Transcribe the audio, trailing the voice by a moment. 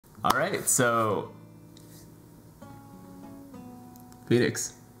All right, so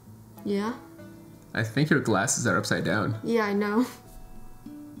Phoenix. Yeah? I think your glasses are upside down. Yeah, I know.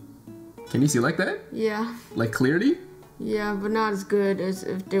 Can you see like that? Yeah. Like clearly? Yeah, but not as good as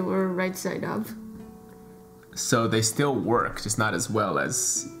if they were right side up. So they still work, just not as well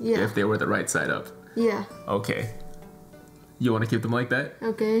as if they were the right side up. Yeah. Okay. You want to keep them like that?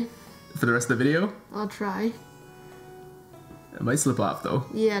 Okay. For the rest of the video? I'll try. It might slip off though.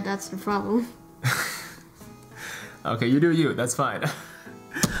 Yeah, that's the problem. Okay, you do you, that's fine.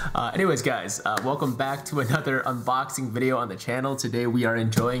 Anyways guys, welcome back to another unboxing video on the channel. Today we are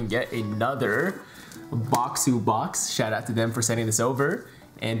enjoying yet another Bokksu box. Shout out to them for sending this over.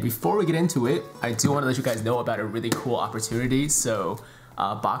 And before we get into it, I do want to let you guys know about a really cool opportunity. So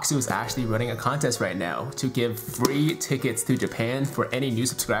Bokksu is actually running a contest right now to give free tickets to Japan for any new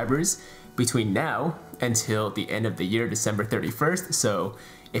subscribers between now until the end of the year, December 31st. So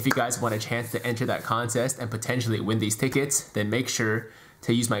if you guys want a chance to enter that contest and potentially win these tickets, then make sure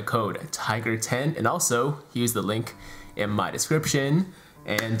to use my code TIGER10 and also use the link in my description.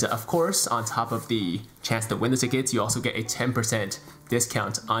 And of course, on top of the chance to win the tickets, you also get a 10%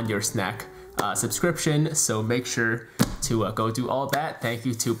 discount on your snack subscription. So make sure to go do all that. Thank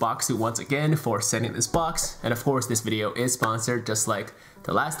you to Bokksu once again for sending this box. And of course, this video is sponsored just like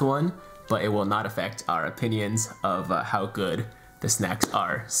the last one, but it will not affect our opinions of how good the snacks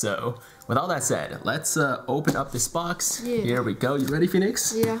are. So with all that said, let's open up this box. Yeah. Here we go. You ready,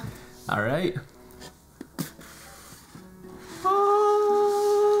 Phoenix? Yeah. All right.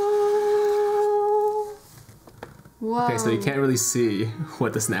 Wow. Okay, so you can't really see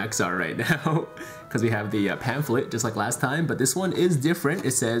what the snacks are right now because we have the pamphlet just like last time, but this one is different.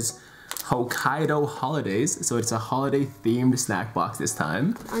 It says Hokkaido Holidays, so it's a holiday themed snack box this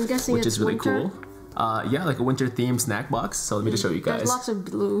time. I'm guessing which it's is really winter? Cool. Yeah, like a winter themed snack box. So let me just show you guys. There's lots of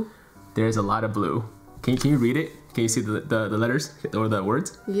blue. There's a lot of blue. Can you read it? Can you see the letters or the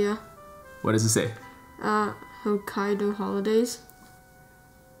words? Yeah. What does it say? Hokkaido Holidays.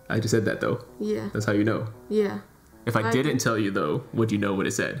 I just said that though. Yeah. That's how you know. Yeah. If I didn't tell you though, would you know what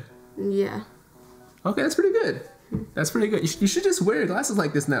it said? Yeah. Okay, that's pretty good. That's pretty good. You should just wear glasses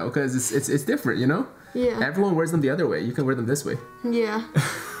like this now because it's different, you know? Yeah. Everyone wears them the other way. You can wear them this way. Yeah.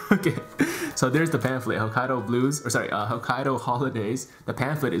 Okay, so there's the pamphlet, Hokkaido Holidays. The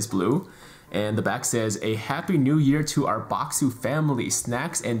pamphlet is blue, and the back says, "A happy new year to our Bokksu family.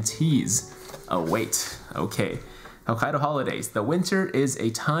 Snacks and teas await." Okay, Hokkaido Holidays. The winter is a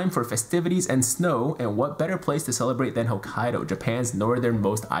time for festivities and snow, and what better place to celebrate than Hokkaido, Japan's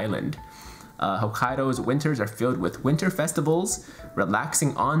northernmost island. Hokkaido's winters are filled with winter festivals,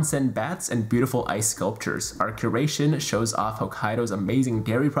 relaxing onsen baths, and beautiful ice sculptures. Our curation shows off Hokkaido's amazing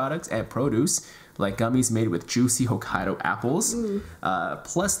dairy products and produce, like gummies made with juicy Hokkaido apples,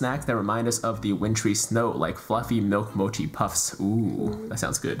 plus snacks that remind us of the wintry snow, like fluffy milk mochi puffs. Ooh, that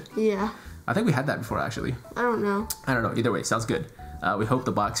sounds good. Yeah. I think we had that before, actually. I don't know. I don't know. Either way, sounds good. We hope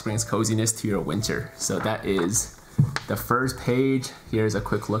the box brings coziness to your winter. So that is the first page. Here's a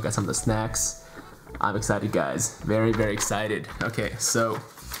quick look at some of the snacks. I'm excited, guys. Very, very excited. Okay, so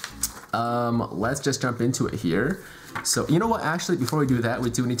let's just jump into it here. So you know what? Actually, before we do that, we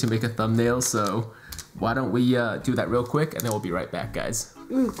do need to make a thumbnail. So why don't we do that real quick, and then we'll be right back, guys.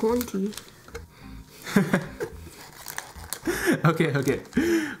 Ooh, corn tea. Okay.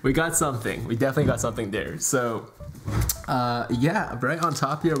 We got something. We definitely got something there. So yeah, right on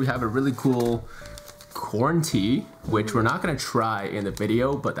top here, we have a really cool corn tea, which we're not gonna try in the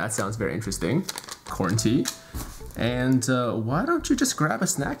video, but that sounds very interesting. Corn tea. And why don't you just grab a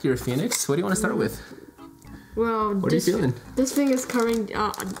snack here, Phoenix? What do you want to start with? Well, what are you feeling? This thing is covering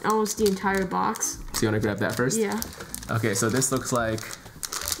almost the entire box. So you want to grab that first? Yeah. Okay, so this looks like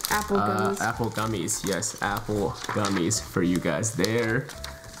apple gummies. Apple gummies. Yes, apple gummies for you guys there.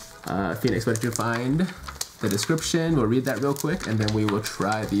 Phoenix, what did you find? The description. We'll read that real quick, and then we will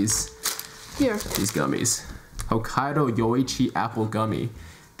try these gummies. Hokkaido Yoichi Apple Gummy.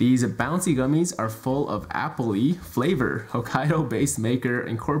 These bouncy gummies are full of apple-y flavor. Hokkaido-based maker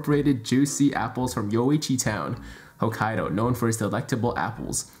incorporated juicy apples from Yoichi Town, Hokkaido, known for its delectable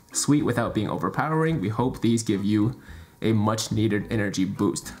apples. Sweet without being overpowering, we hope these give you a much-needed energy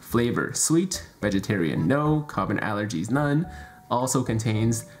boost. Flavor, sweet, vegetarian, no, common allergies, none. Also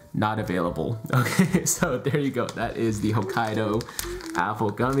contains not available. Okay, so there you go. That is the Hokkaido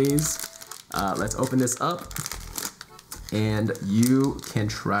apple gummies. Let's open this up. And you can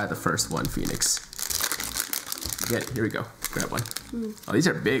try the first one, Phoenix. Get it. Here we go. Grab one. Oh, these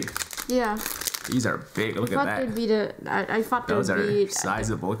are big. Yeah. These are big. Look at that. I thought those are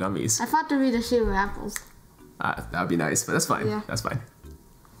sizable gummies. I thought they'd be the shape of apples. That would be nice, but that's fine. Yeah. That's fine.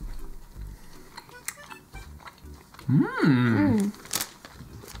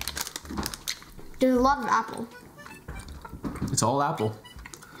 There's a lot of apple. It's all apple.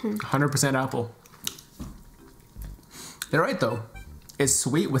 100% apple. They're right though. It's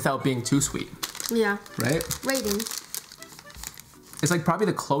sweet without being too sweet. Yeah. Right? Rating. It's like probably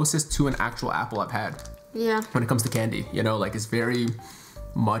the closest to an actual apple I've had. Yeah. When it comes to candy, you know, like it's very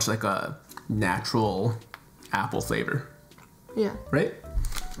much like a natural apple flavor. Yeah. Right?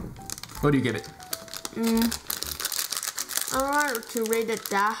 What do you give it? I don't want to rate it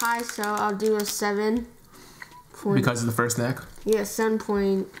that high, so I'll do a 7. Because of the first snack? Yeah,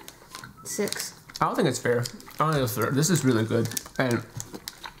 7.6. I don't think it's fair. I don't think it's fair. This is really good. And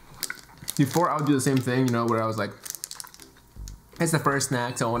before I would do the same thing, you know, where I was like, it's the first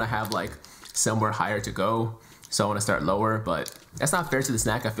snack, so I want to have like somewhere higher to go. So I want to start lower, but that's not fair to the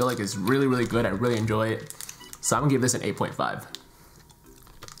snack. I feel like it's really, really good. I really enjoy it. So I'm gonna give this an 8.5.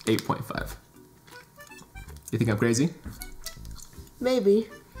 8.5. You think I'm crazy? Maybe.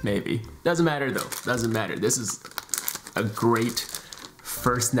 Maybe. Doesn't matter though. Doesn't matter. This is a great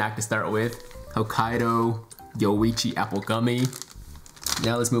first snack to start with. Hokkaido Yoichi apple gummy.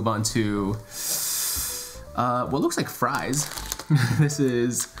 Now let's move on to what looks like fries. This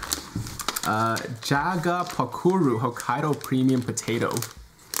is Jaga Pakuru Hokkaido Premium Potato.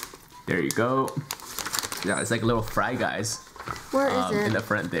 There you go. Yeah, it's like little fry guys. Where is it? In the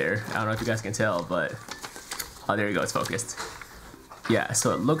front there. I don't know if you guys can tell, but oh, there you go. It's focused. Yeah,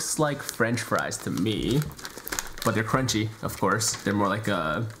 so it looks like French fries to me, but they're crunchy, of course. They're more like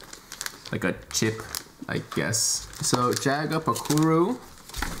a chip, I guess. So Jaga Pakuru.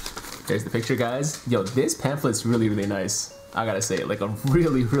 There's the picture, guys. Yo, this pamphlet's really, really nice. I gotta say, like a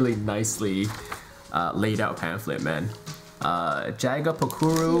really, really nicely laid out pamphlet, man. Jaga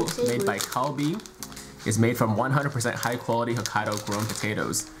Pakuru, made by Kalbi, is made from 100% high quality Hokkaido grown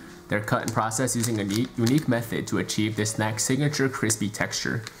potatoes. They're cut and processed using a unique method to achieve this snack's signature crispy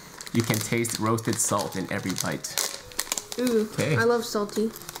texture. You can taste roasted salt in every bite. Ooh, okay. I love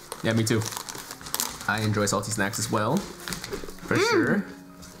salty. Yeah, me too. I enjoy salty snacks as well, for sure.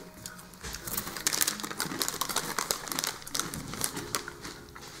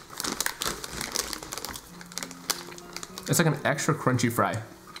 It's like an extra crunchy fry.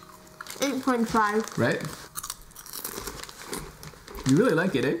 8.5. Right? You really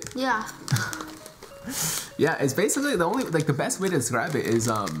like it, eh? Yeah. Yeah, it's basically the only, like the best way to describe it is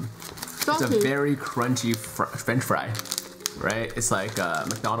it's a very crunchy French fry, right? It's like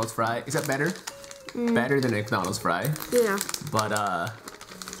McDonald's fry. Is that better? Better than a McDonald's fry. Yeah. But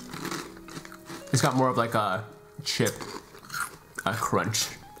it's got more of like a chip, a crunch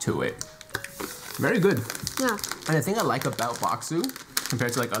to it. Very good. Yeah. And the thing I like about Bokksu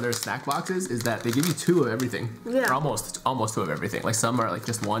compared to like other snack boxes is that they give you 2 of everything. Yeah. Or almost 2 of everything. Like some are like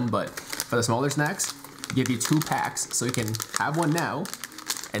just 1, but for the smaller snacks, give you 2 packs, so you can have one now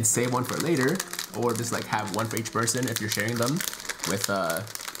and save one for later, or just like have one for each person if you're sharing them with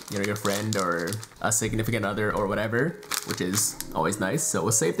you know, your friend or a significant other or whatever, which is always nice. So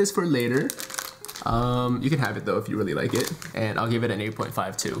we'll save this for later. You can have it though if you really like it, and I'll give it an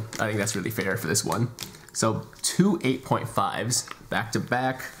 8.5 too. I think that's really fair for this one. So 2 8.5s back to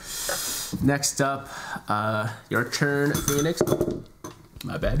back. Next up, your turn, Phoenix.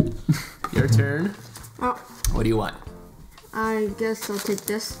 My bad. Your turn. Oh. What do you want? I guess I'll take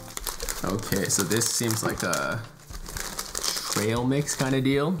this. Okay, so this seems like a trail mix kind of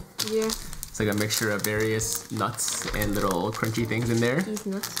deal. Yeah. It's like a mixture of various nuts and little crunchy things in there. These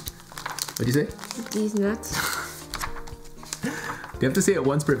nuts. What do you say? These nuts. Do you have to say it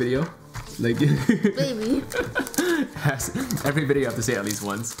once per video? Like, maybe. Every video you have to say it at least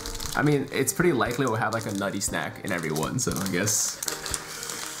once. I mean, it's pretty likely we'll have like a nutty snack in every one, so I guess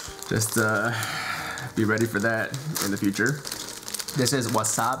just be ready for that in the future. This is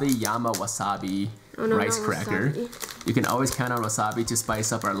Wasabi Yama Wasabi rice cracker. Wasabi. You can always count on wasabi to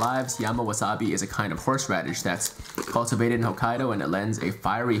spice up our lives. Yama wasabi is a kind of horseradish that's cultivated in Hokkaido, and it lends a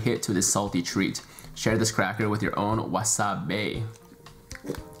fiery hit to this salty treat. Share this cracker with your own wasabi.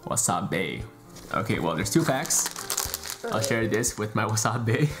 Wasabi. Okay, well, there's 2 packs. I'll share this with my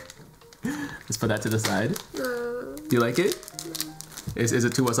wasabi. Let's put that to the side. Do you like it? Is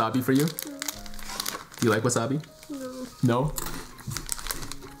it too wasabi for you? Do you like wasabi? No. No?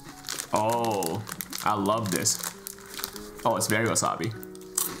 Oh, I love this. Oh, it's very wasabi.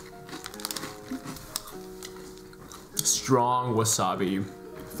 Strong wasabi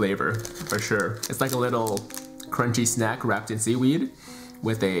flavor, for sure. It's like a little crunchy snack wrapped in seaweed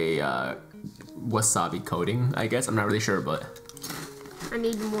with a wasabi coating, I guess. I'm not really sure, but I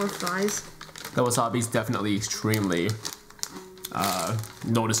need more fries. the wasabi is definitely extremely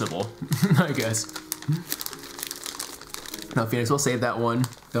noticeable, I guess. No, Phoenix, we'll save that one.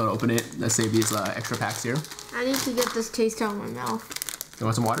 Don't open it. Let's save these extra packs here. I need to get this taste out of my mouth. You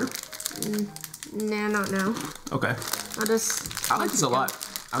want some water? Nah, not now. Okay. I'll just... I like this a lot.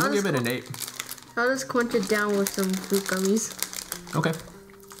 I'm gonna give it an 8. I'll just quench it down with some fruit gummies. Okay.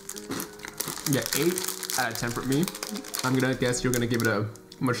 Yeah, 8 out of 10 for me. I'm gonna guess you're gonna give it a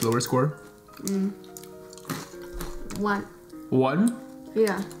much lower score. 1. 1?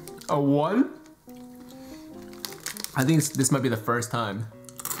 Yeah. A 1? I think this might be the first time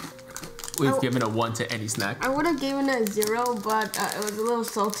we've given a 1 to any snack. I would have given it a 0, but it was a little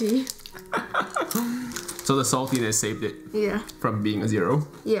salty. So the saltiness saved it Yeah. from being a 0?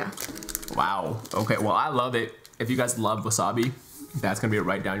 Yeah. Wow. Okay, well, I love it. If you guys love wasabi, that's gonna be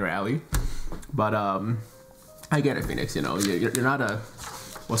right down your alley. But I get it, Phoenix. You know, you're not a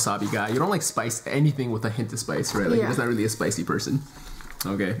wasabi guy. You don't like spice, anything with a hint of spice, right? Like, Yeah. you're just not really a spicy person.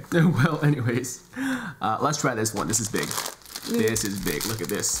 Okay. Well, anyways, let's try this one. This is big. This is big. Look at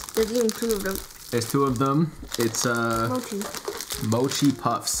this. There's even 2 of them. There's 2 of them. It's Mochi. Mochi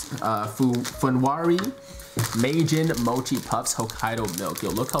Puffs. Funwari Meijin Mochi Puffs Hokkaido milk. Yo,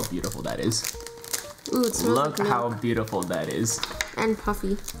 look how beautiful that is. Ooh, it smells Look like how milk. beautiful that is. And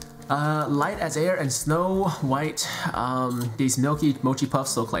puffy. Light as air and snow white. These milky mochi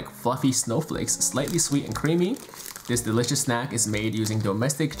puffs look like fluffy snowflakes, slightly sweet and creamy. This delicious snack is made using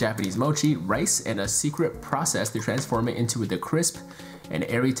domestic Japanese mochi, rice, and a secret process to transform it into the crisp and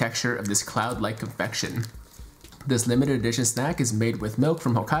airy texture of this cloud-like confection. This limited edition snack is made with milk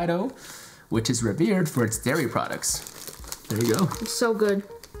from Hokkaido, which is revered for its dairy products. There you go. It's so good.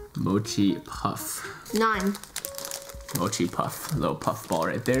 Mochi puff. 9. Mochi puff. A little puff ball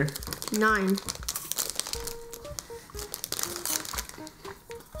right there. 9.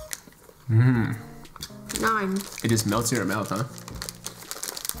 Mmm. 9. It just melts in your mouth, huh?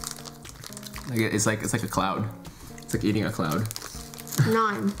 Like it's like a cloud. It's like eating a cloud.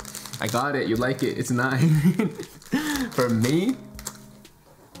 9. I got it. You like it. It's 9. For me,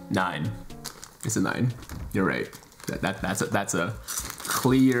 9. It's a 9. You're right. That's a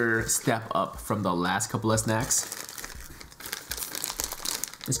clear step up from the last couple of snacks.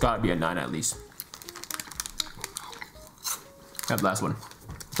 It's gotta be a 9 at least. That last one.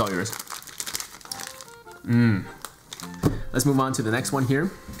 It's all yours. Let's move on to the next one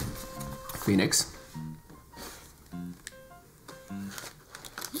here. Phoenix.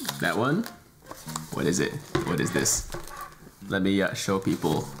 That one. What is it? What is this? Let me show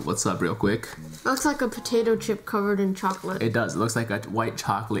people what's up real quick. Looks like a potato chip covered in chocolate. It does. It looks like a white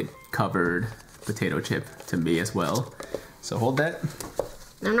chocolate covered potato chip to me as well. So hold that.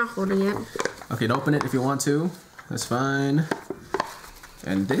 I'm not holding it. Okay, open it if you want to. That's fine.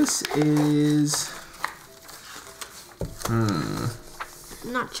 And this is...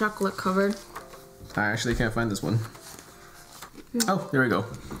 Not chocolate covered. I actually can't find this one. Oh, there we go.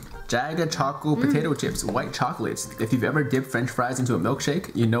 Jaga Choco potato chips, white chocolates. If you've ever dipped French fries into a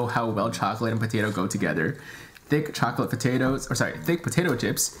milkshake, you know how well chocolate and potato go together. Thick potato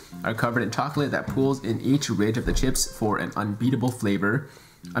chips are covered in chocolate that pools in each ridge of the chips for an unbeatable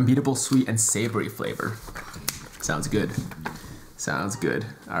sweet and savory flavor. Sounds good. Sounds good.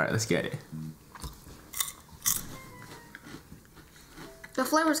 All right, let's get it. The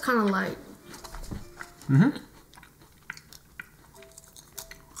flavor's kind of light.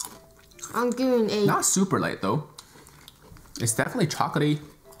 I'm giving 8. Not super light though. It's definitely chocolatey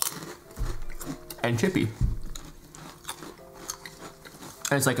and chippy.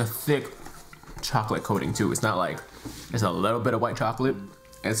 And it's like a thick chocolate coating too. It's not like it's a little bit of white chocolate.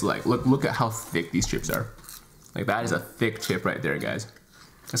 It's like look at how thick these chips are. Like that is a thick chip right there, guys.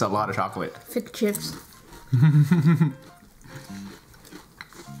 That's a lot of chocolate. Thick chips.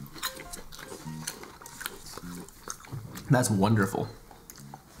 That's wonderful.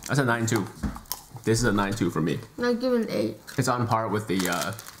 That's a 9.2. This is a 9.2 for me. I'm giving 8. It's on par with the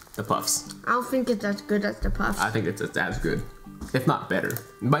puffs. I don't think it's as good as the puffs. I think it's as good, if not better.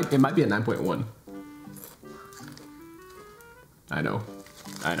 It might be a 9.1. I know.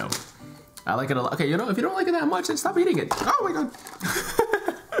 I like it a lot. Okay, you know, if you don't like it that much, then stop eating it. Oh my god.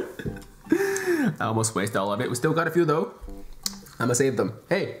 I almost wasted all of it. We still got a few though. I'm gonna save them.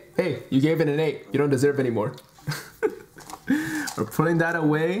 Hey, you gave it an 8. You don't deserve any more. We're putting that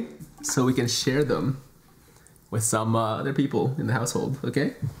away so we can share them with some other people in the household,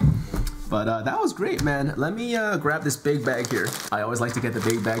 okay? But that was great, man. Let me grab this big bag here. I always like to get the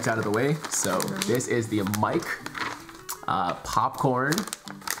big bags out of the way. So this is the Mike popcorn.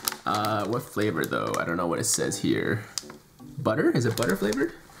 What flavor though? I don't know what it says here. Butter? Is it butter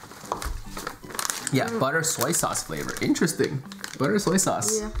flavored? Yeah, butter soy sauce flavor. Interesting. Butter soy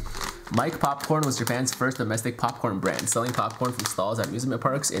sauce. Yeah. Mike Popcorn was Japan's first domestic popcorn brand, selling popcorn from stalls at amusement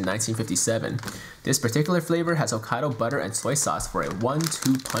parks in 1957. This particular flavor has Hokkaido butter and soy sauce for a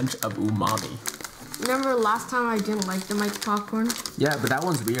 1-2 punch of umami. Remember last time I didn't like the Mike Popcorn? Yeah, but that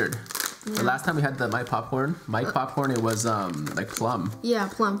one's weird. Yeah. The last time we had the Mike Popcorn, it was like plum. Yeah,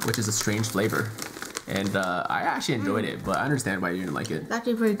 plum. Which is a strange flavor. And I actually enjoyed it, but I understand why you didn't like it. It's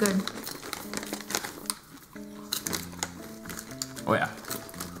actually pretty good. Oh yeah.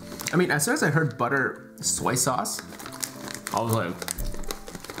 I mean, as soon as I heard butter soy sauce, I was like,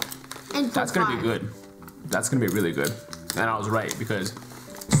 that's gonna be good. That's gonna be really good. And I was right, because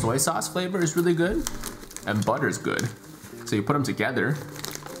soy sauce flavor is really good, and butter is good. So you put them together,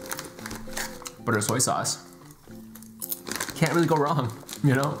 butter soy sauce, can't really go wrong,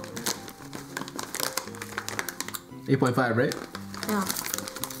 you know? 8.5, right? Yeah.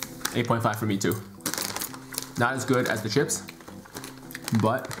 8.5 for me too. Not as good as the chips,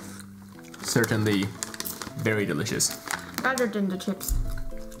 but certainly very delicious. Better than the chips.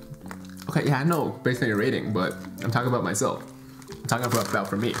 Okay, yeah, I know based on your rating, but I'm talking about myself. I'm talking about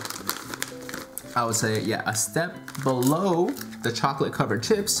for me. I would say, yeah, a step below the chocolate covered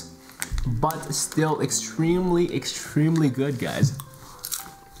chips, but still extremely, extremely good, guys.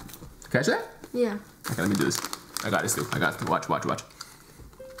 Catch that? Yeah. Okay, let me do this. I got this too. I got this. Watch, watch, watch.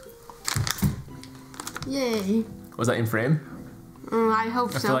 Yay. Was that in frame? I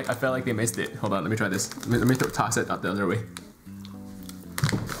hope so. I feel like they missed it. Hold on, let me try this. Let me toss it out the other way.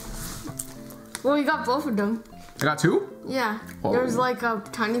 Well, you got both of them. I got two? Yeah. Oh. There was like a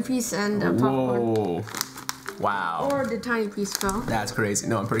tiny piece and a popcorn. Whoa. Wow. Or the tiny piece fell. That's crazy.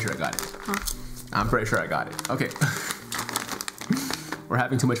 No, I'm pretty sure I got it. Huh. I'm pretty sure I got it. Okay. We're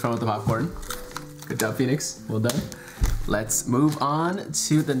having too much fun with the popcorn. Good job, Phoenix. Well done. Let's move on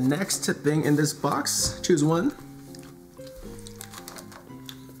to the next thing in this box. Choose one.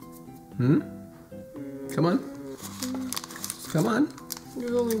 Come on. Come on.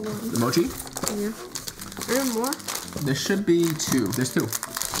 There's only one. The mochi? Yeah. Are there more? There should be two. There's two.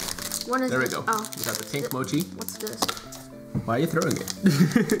 One is There we go. Oh. We got the pink mochi. What's this? Why are you throwing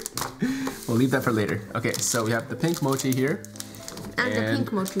it? We'll leave that for later. Okay, so we have the pink mochi here. And the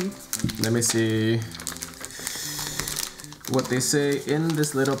pink mochi. Let me see what they say in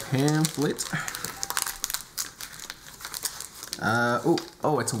this little pamphlet.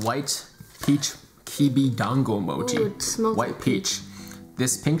 Oh, it's white peach kibi dango mochi. Ooh, it smells white like peach.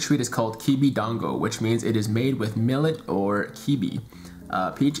 This pink treat is called kibi dango, which means it is made with millet or kibi.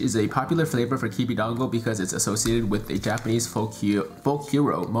 Peach is a popular flavor for kibi dango because it's associated with a Japanese folk hero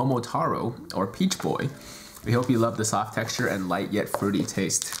Momotaro, or Peach Boy. We hope you love the soft texture and light yet fruity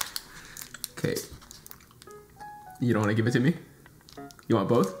taste. Okay. You don't want to give it to me? You want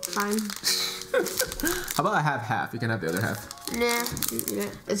both? Fine. How about I have half? You can have the other half. Nah. Yeah,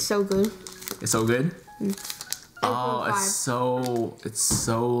 it's so good. It's so good? Oh, 8.5. it's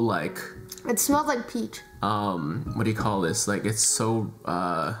so like... It smells like peach. What do you call this? Like, it's so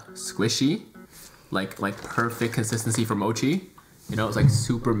squishy. Like perfect consistency for mochi. You know, it's like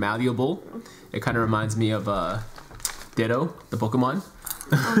super malleable. It kind of reminds me of Ditto, the Pokemon.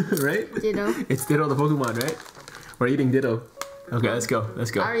 Right? Ditto. It's Ditto the Pokemon, right? We're eating Ditto. Okay, let's go.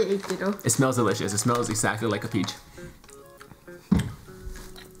 Let's go. I already ate Ditto. It smells delicious. It smells exactly like a peach.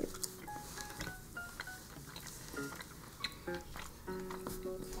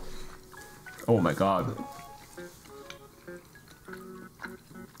 Oh my god.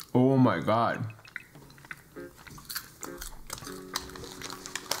 Oh my god.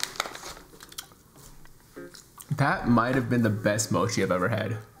 That might have been the best mochi I've ever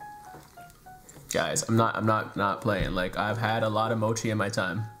had. Guys, I'm not playing. Like, I've had a lot of mochi in my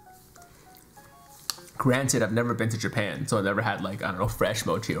time. Granted, I've never been to Japan, so I've never had, like, I don't know, fresh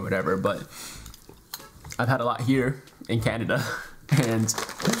mochi or whatever, but I've had a lot here in Canada, and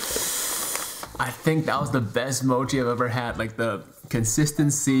I think that was the best mochi I've ever had. Like, the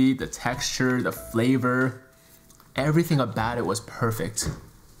consistency, the texture, the flavor, everything about it was perfect.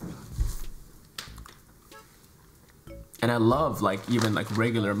 And I love, like, even like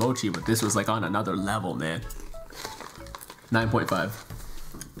regular mochi, but this was like on another level, man. 9.5.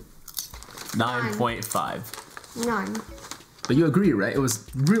 9.5. 9. But you agree, right? It was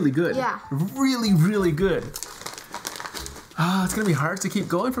really good. Yeah. Really, really good. Ah, it's gonna be hard to keep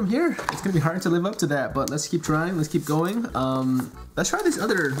going from here. It's gonna be hard to live up to that, but let's keep trying. Let's keep going. Let's try these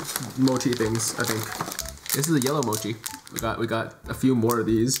other mochi things. I think this is a yellow mochi. We got a few more of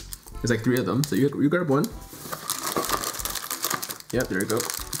these. There's like 3 of them. So you grab one. Yep, there you go.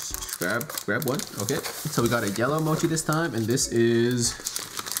 Just grab one. Okay. So we got a yellow mochi this time, and this is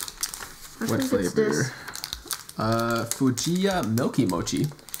what flavor? Fujiya Milky Mochi.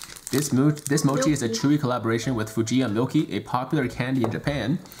 This mochi is a chewy collaboration with Fujiya Milky, a popular candy in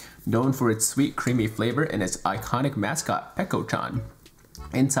Japan, known for its sweet, creamy flavor and its iconic mascot, Peko-chan.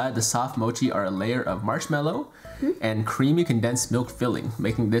 Inside the soft mochi are a layer of marshmallow and creamy condensed milk filling,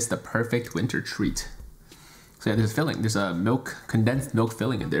 making this the perfect winter treat. So yeah, there's filling. There's a condensed milk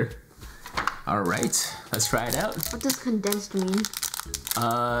filling in there. All right, let's try it out. What does condensed mean?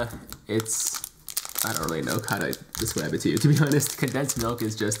 I don't really know how to describe it to you. To be honest, condensed milk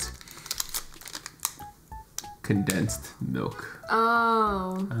is just condensed milk.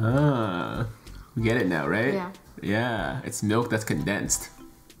 Oh. Ah, we get it now, right? Yeah. Yeah, it's milk that's condensed.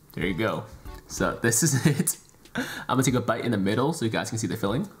 There you go. So this is it. I'm gonna take a bite in the middle so you guys can see the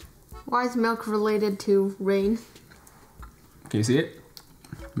filling. Why is milk related to rain? Can you see it?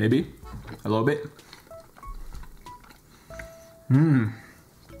 Maybe? A little bit? Mmm.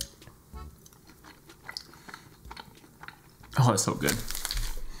 Oh, it's so good.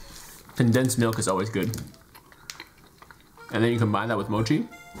 Condensed milk is always good. And then you combine that with mochi.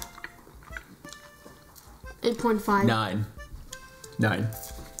 8.5. 9.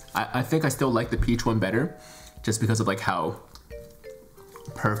 I think I still like the peach one better, just because of like how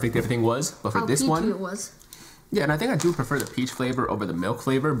perfect everything was. But for this one, it was. Yeah, and I think I do prefer the peach flavor over the milk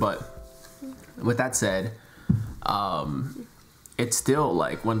flavor. But with that said, it's still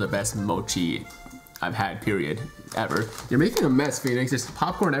like one of the best mochi I've had, period, ever. You're making a mess, Phoenix. There's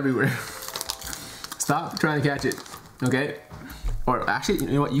popcorn everywhere. Stop trying to catch it, okay? Or actually,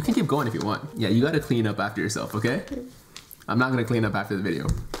 you know what? You can keep going if you want. Yeah, you gotta clean up after yourself, okay? I'm not gonna clean up after the video.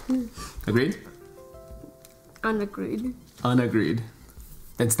 Agreed? Unagreed. Unagreed.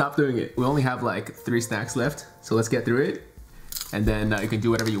 Then stop doing it. We only have like 3 snacks left, so let's get through it. And then you can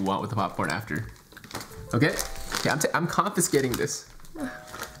do whatever you want with the popcorn after. Okay? Yeah, I'm confiscating this.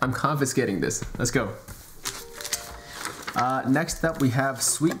 I'm confiscating this. Let's go. Next up, we have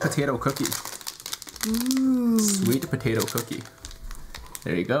sweet potato cookie. Ooh. Sweet potato cookie.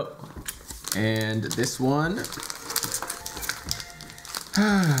 There you go. And this one,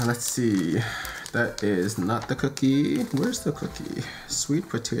 let's see. That is not the cookie. Where's the cookie? Sweet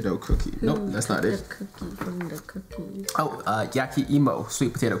potato cookie. Nope, that's not it. Cookie from the cookie. Oh, yaki imo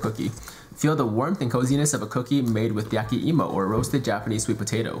sweet potato cookie. Feel the warmth and coziness of a cookie made with yaki imo, or roasted Japanese sweet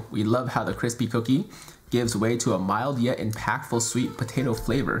potato. We love how the crispy cookie gives way to a mild yet impactful sweet potato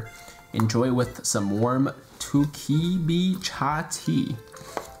flavor. Enjoy with some warm tukibi cha tea.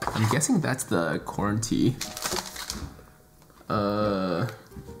 I'm guessing that's the corn tea.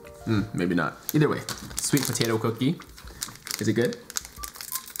 Maybe not. Either way, sweet potato cookie. Is it good?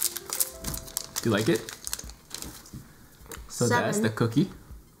 Do you like it? So 7. that's the cookie.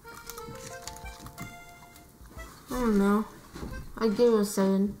 I don't know. I give it a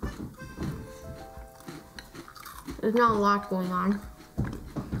 7. There's not a lot going on.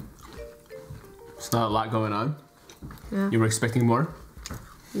 It's not a lot going on. Yeah. You were expecting more?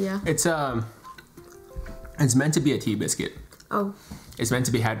 Yeah. It's meant to be a tea biscuit. Oh. It's meant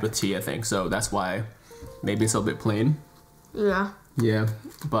to be had with tea, I think. So that's why maybe it's a little bit plain. Yeah. Yeah,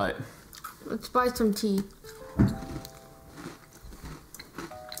 but let's buy some tea.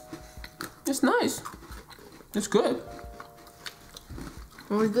 It's nice. It's good.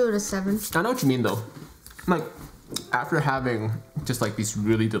 I'm gonna give it a 7. I know what you mean though. Like, after having just like these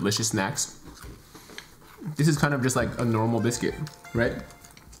really delicious snacks, this is kind of just like a normal biscuit, right?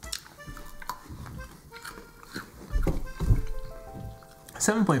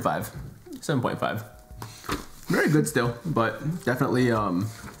 .5. Very good still, but definitely a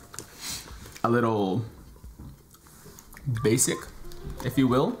little basic, if you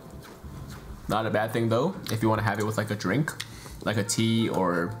will. Not a bad thing though. If you want to have it with like a drink, like a tea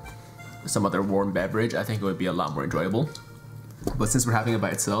or some other warm beverage, I think it would be a lot more enjoyable. But since we're having it by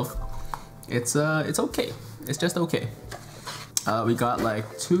itself, it's okay. It's just okay. We got like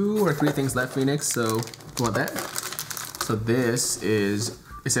 2 or 3 things left, Phoenix, so you want that? So this is,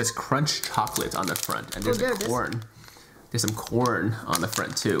 it says crunch chocolate on the front, and there's corn. There's some corn on the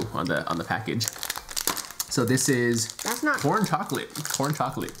front too, on the package. So this is corn chocolate. Corn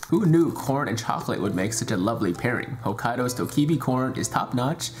chocolate. Who knew corn and chocolate would make such a lovely pairing? Hokkaido's Tokibi corn is top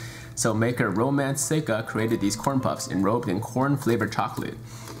notch, so maker Romance Seika created these corn puffs enrobed in corn flavored chocolate.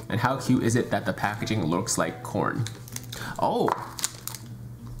 And how cute is it that the packaging looks like corn? Oh,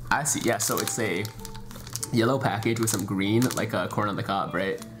 I see. Yeah, so it's a yellow package with some green, like a corn on the cob,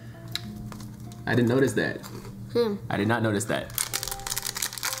 right? I didn't notice that. I did not notice that.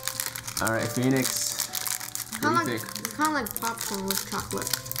 All right, Phoenix. What do you think? It's kind of like popcorn with chocolate.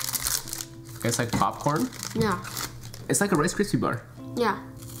 It's like popcorn? Yeah. It's like a Rice Krispie bar. Yeah.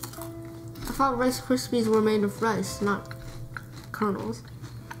 I thought Rice Krispies were made of rice, not kernels.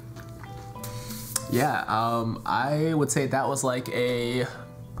 Yeah, I would say that was like a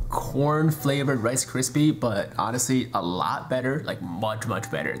corn flavored Rice Krispie, but honestly a lot better, like much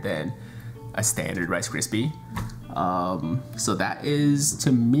better than a standard Rice Krispie. So that is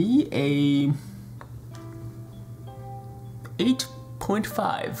to me a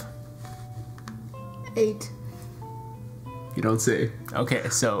 8.5. 8. You don't say. Okay,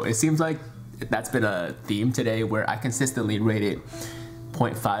 so it seems like that's been a theme today where I consistently rate it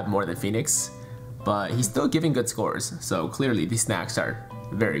 0.5 more than Phoenix, but he's still giving good scores. So clearly these snacks are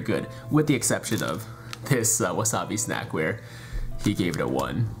very good, with the exception of this wasabi snack where he gave it a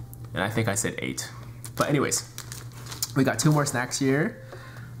 1, and I think I said 8. But anyways, we got 2 more snacks here.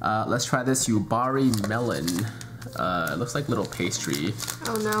 Let's try this Yubari melon. It looks like little pastry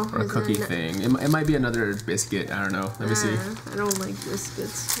or a cookie thing. It might be another biscuit. I don't know. Let me see. I don't like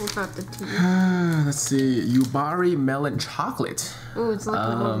biscuits without the tea. Let's see. Yubari melon chocolate. Oh, it's like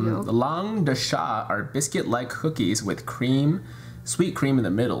an Oreo. Langue de chat are biscuit-like cookies with cream, sweet cream in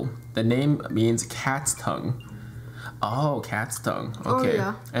the middle. The name means cat's tongue. Oh, cat's tongue. Okay. Oh,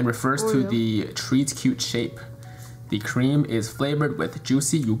 yeah. And refers to the treat's cute shape. The cream is flavored with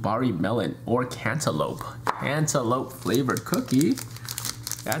juicy Yubari melon or cantaloupe. Cantaloupe flavored cookie.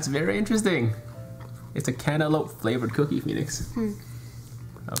 That's very interesting. It's a cantaloupe flavored cookie, Phoenix.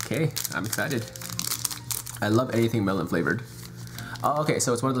 Okay, I'm excited. I love anything melon flavored. Oh, okay,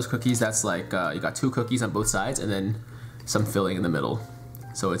 so it's one of those cookies that's like, you got 2 cookies on both sides and then some filling in the middle.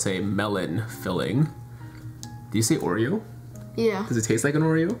 So it's a melon filling. Do you say Oreo? Yeah. Does it taste like an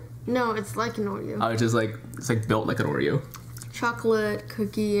Oreo? No, it's like an Oreo. Oh, it's just like, it's like built like an Oreo. Chocolate,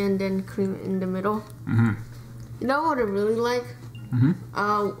 cookie, and then cream in the middle. You know what I really like?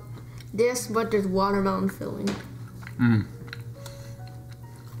 This, but there's watermelon filling.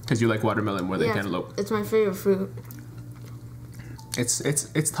 Because you like watermelon more than cantaloupe. It's my favorite fruit.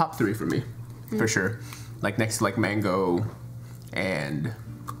 It's top 3 for me, for sure. Like next to like mango and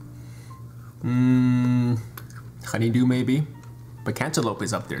honeydew maybe. But cantaloupe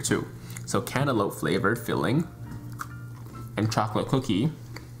is up there too. So cantaloupe flavored filling and chocolate cookie.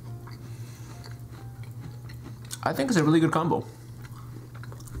 I think it's a really good combo.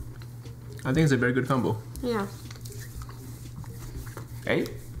 I think it's a very good combo. Yeah. 8?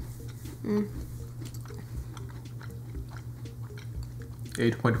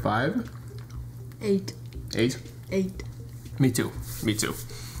 8.5? 8. 8? 8. Me too. Me too.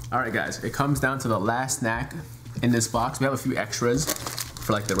 Alright guys, it comes down to the last snack in this box. We have a few extras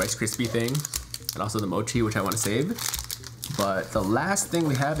for like the Rice Krispie thing and also the mochi, which I want to save. But the last thing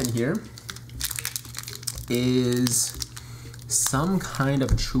we have in here is some kind of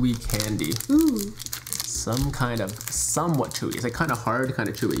chewy candy. Some kind of somewhat chewy. It's like kind of hard, kind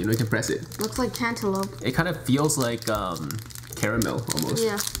of chewy. You know, you can press it. Looks like cantaloupe. It kind of feels like caramel almost.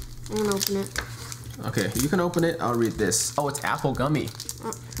 Yeah, I'm gonna open it. Okay, you can open it. I'll read this. Oh, it's apple gummy.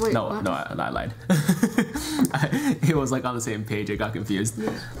 Wait, no, what? no, I lied. It was like on the same page. I got confused.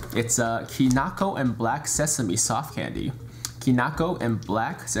 Yeah. It's Kinako and Black Sesame soft candy. Kinako and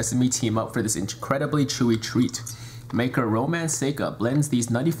Black Sesame team up for this incredibly chewy treat. Maker Romance Seika blends these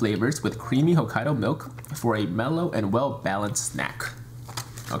nutty flavors with creamy Hokkaido milk for a mellow and well-balanced snack.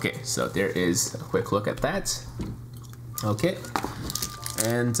 Okay, so there is a quick look at that. Okay,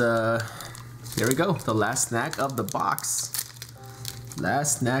 and there we go. The last snack of the box.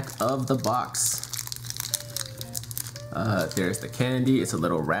 Last snack of the box. There's the candy. It's a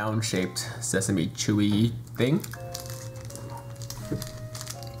little round-shaped sesame chewy thing.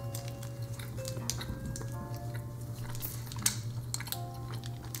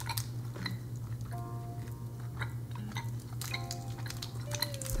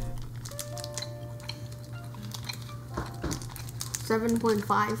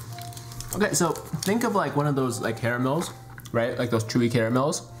 $7.5. Okay, so think of like one of those like caramels, right? Like those chewy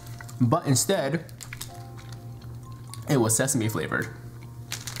caramels, but instead it was sesame flavored.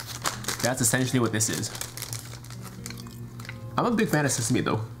 That's essentially what this is. I'm a big fan of sesame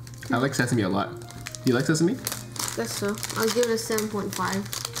though. I like sesame a lot. Do you like sesame? Guess so. I'll give it a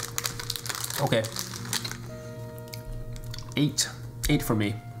 7.5. Okay. 8. 8 for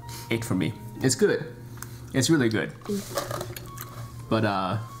me. 8 for me. It's good. It's really good. But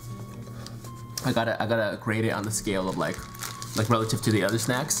I gotta grade it on the scale of like relative to the other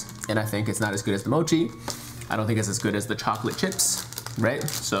snacks, and I think it's not as good as the mochi. I don't think it's as good as the chocolate chips, right?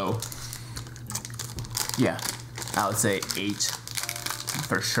 So yeah, I would say 8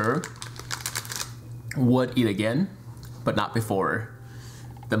 for sure. Would eat again, but not before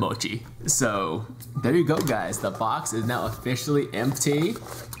the mochi. So there you go, guys. The box is now officially empty.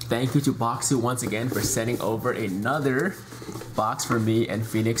 Thank you to Bokksu once again for sending over another box for me and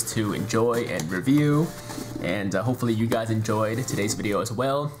Phoenix to enjoy and review. And hopefully you guys enjoyed today's video as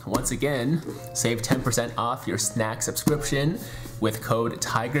well. Once again, save 10% off your snack subscription with code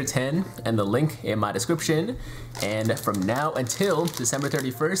TIGER10 and the link in my description. And from now until December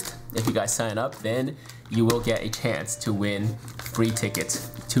 31st, if you guys sign up, then you will get a chance to win free tickets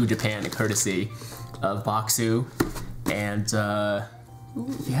to Japan courtesy of Bokksu. And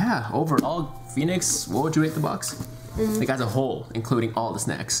yeah, overall, Phoenix, what would you rate the box? Like as a whole, including all the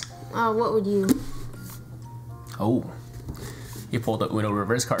snacks. What would you? Oh, you pulled the Uno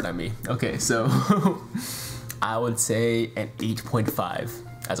reverse card on me. Okay, so I would say an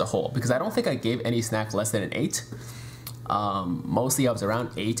 8.5 as a whole, because I don't think I gave any snack less than an 8. Mostly I was around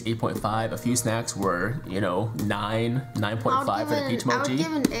 8, 8.5. A few snacks were, you know, 9, 9.5 for the peach mochi. I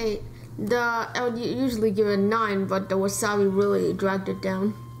would give an 8. I would usually give it a 9, but the wasabi really dragged it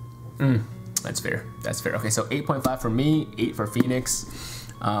down. That's fair. That's fair. Okay, so 8.5 for me, 8 for Phoenix.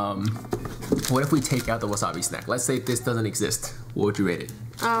 What if we take out the wasabi snack? Let's say this doesn't exist. What would you rate it?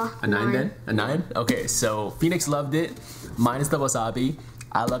 A 9 then? A 9? Okay, so Phoenix loved it, minus the wasabi.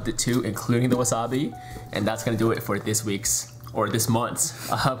 I loved it too, including the wasabi. And that's gonna do it for this week's, or this month's,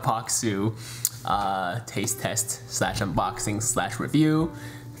 Bokksu taste test / unboxing / review.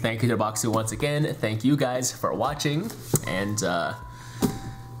 Thank you to Bokksu once again. Thank you guys for watching. And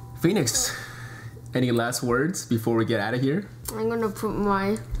Phoenix, any last words before we get out of here? I'm gonna put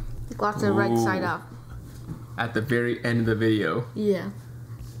my glasses right side up. At the very end of the video. Yeah.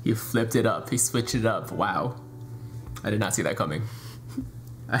 He flipped it up. He switched it up. Wow. I did not see that coming.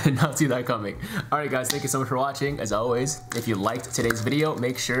 I did not see that coming. Alright guys, thank you so much for watching. As always, if you liked today's video,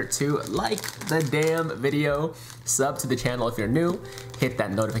 make sure to like the damn video, sub to the channel if you're new, hit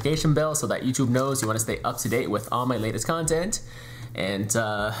that notification bell so that YouTube knows you want to stay up to date with all my latest content. And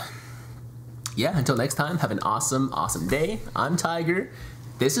yeah, until next time, have an awesome, awesome day. I'm Tiger.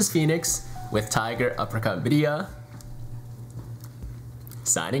 This is Phoenix with Tiger Uppercut Video.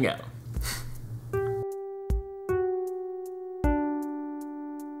 Signing out.